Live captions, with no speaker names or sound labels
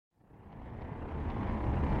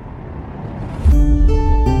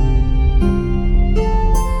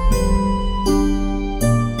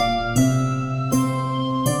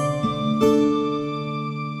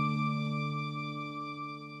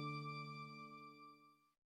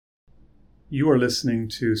You are listening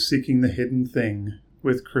to Seeking the Hidden Thing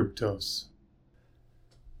with Kryptos.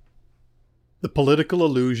 The Political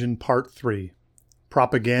Illusion Part 3.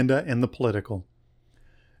 Propaganda and the Political.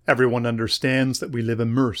 Everyone understands that we live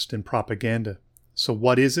immersed in propaganda. So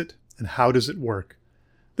what is it and how does it work?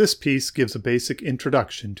 This piece gives a basic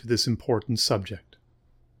introduction to this important subject.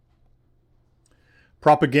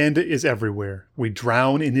 Propaganda is everywhere. We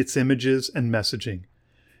drown in its images and messaging.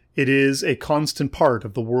 It is a constant part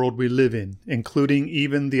of the world we live in, including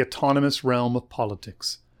even the autonomous realm of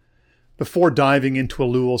politics. Before diving into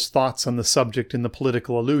Ellul's thoughts on the subject in The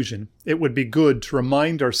Political Illusion, it would be good to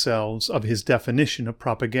remind ourselves of his definition of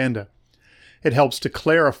propaganda. It helps to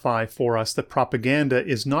clarify for us that propaganda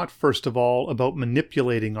is not first of all about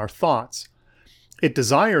manipulating our thoughts. It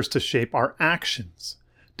desires to shape our actions,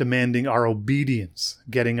 demanding our obedience,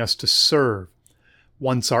 getting us to serve.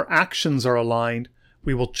 Once our actions are aligned,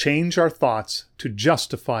 we will change our thoughts to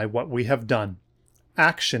justify what we have done.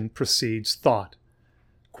 Action precedes thought.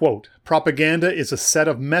 Quote, propaganda is a set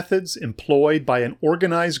of methods employed by an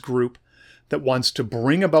organized group that wants to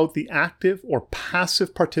bring about the active or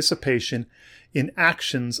passive participation in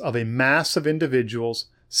actions of a mass of individuals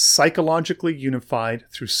psychologically unified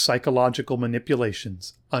through psychological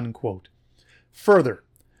manipulations. Unquote. Further,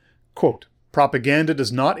 quote, propaganda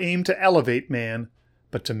does not aim to elevate man,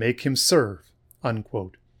 but to make him serve.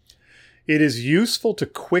 Unquote. It is useful to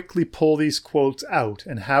quickly pull these quotes out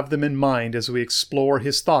and have them in mind as we explore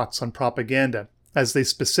his thoughts on propaganda, as they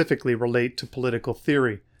specifically relate to political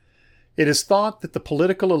theory. It is thought that The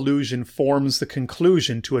Political Illusion forms the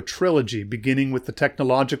conclusion to a trilogy beginning with the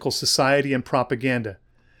Technological Society and Propaganda.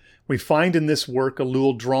 We find in this work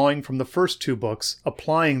Ellul drawing from the first two books,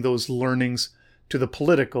 applying those learnings to the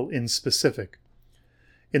political in specific.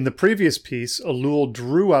 In the previous piece, Ellul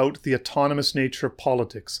drew out the autonomous nature of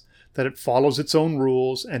politics, that it follows its own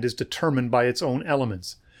rules and is determined by its own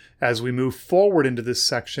elements. As we move forward into this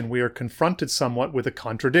section, we are confronted somewhat with a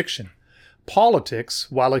contradiction. Politics,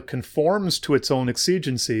 while it conforms to its own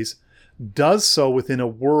exigencies, does so within a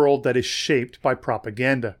world that is shaped by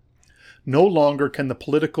propaganda. No longer can the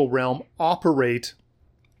political realm operate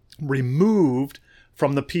removed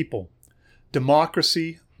from the people.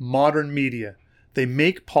 Democracy, modern media, they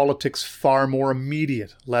make politics far more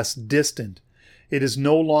immediate, less distant. It is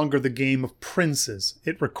no longer the game of princes.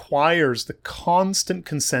 It requires the constant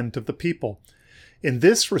consent of the people. In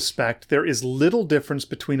this respect, there is little difference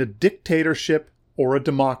between a dictatorship or a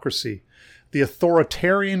democracy. The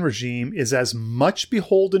authoritarian regime is as much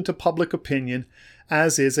beholden to public opinion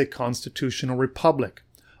as is a constitutional republic.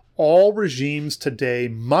 All regimes today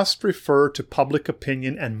must refer to public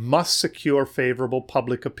opinion and must secure favorable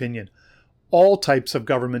public opinion. All types of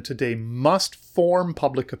government today must form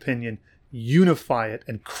public opinion, unify it,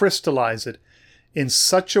 and crystallize it in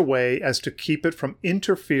such a way as to keep it from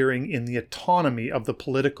interfering in the autonomy of the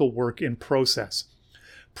political work in process.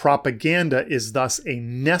 Propaganda is thus a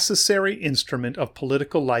necessary instrument of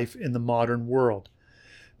political life in the modern world.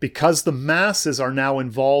 Because the masses are now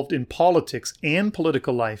involved in politics and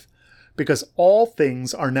political life, because all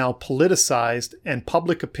things are now politicized and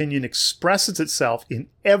public opinion expresses itself in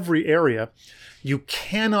every area, you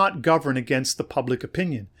cannot govern against the public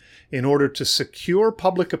opinion. In order to secure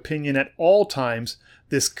public opinion at all times,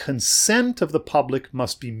 this consent of the public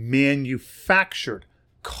must be manufactured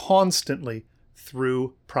constantly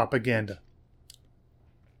through propaganda.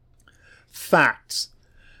 Facts.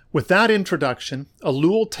 With that introduction,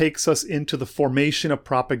 Ellul takes us into the formation of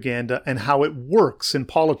propaganda and how it works in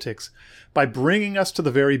politics by bringing us to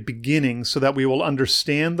the very beginning so that we will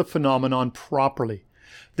understand the phenomenon properly.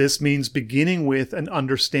 This means beginning with and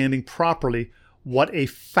understanding properly what a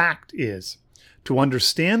fact is. To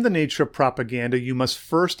understand the nature of propaganda, you must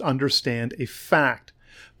first understand a fact.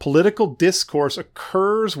 Political discourse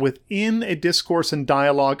occurs within a discourse and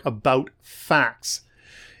dialogue about facts.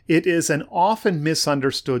 It is an often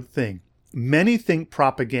misunderstood thing. Many think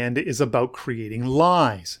propaganda is about creating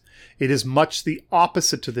lies. It is much the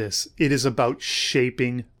opposite to this. It is about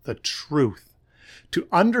shaping the truth. To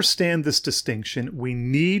understand this distinction, we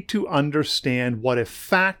need to understand what a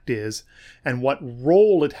fact is and what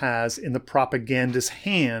role it has in the propagandist's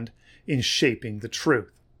hand in shaping the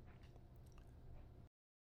truth.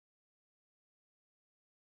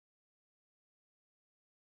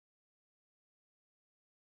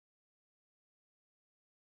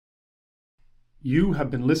 You have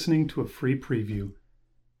been listening to a free preview.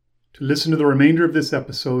 To listen to the remainder of this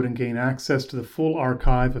episode and gain access to the full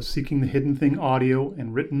archive of Seeking the Hidden Thing audio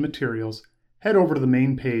and written materials, head over to the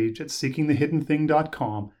main page at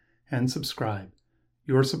seekingthehiddenthing.com and subscribe.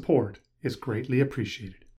 Your support is greatly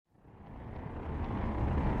appreciated.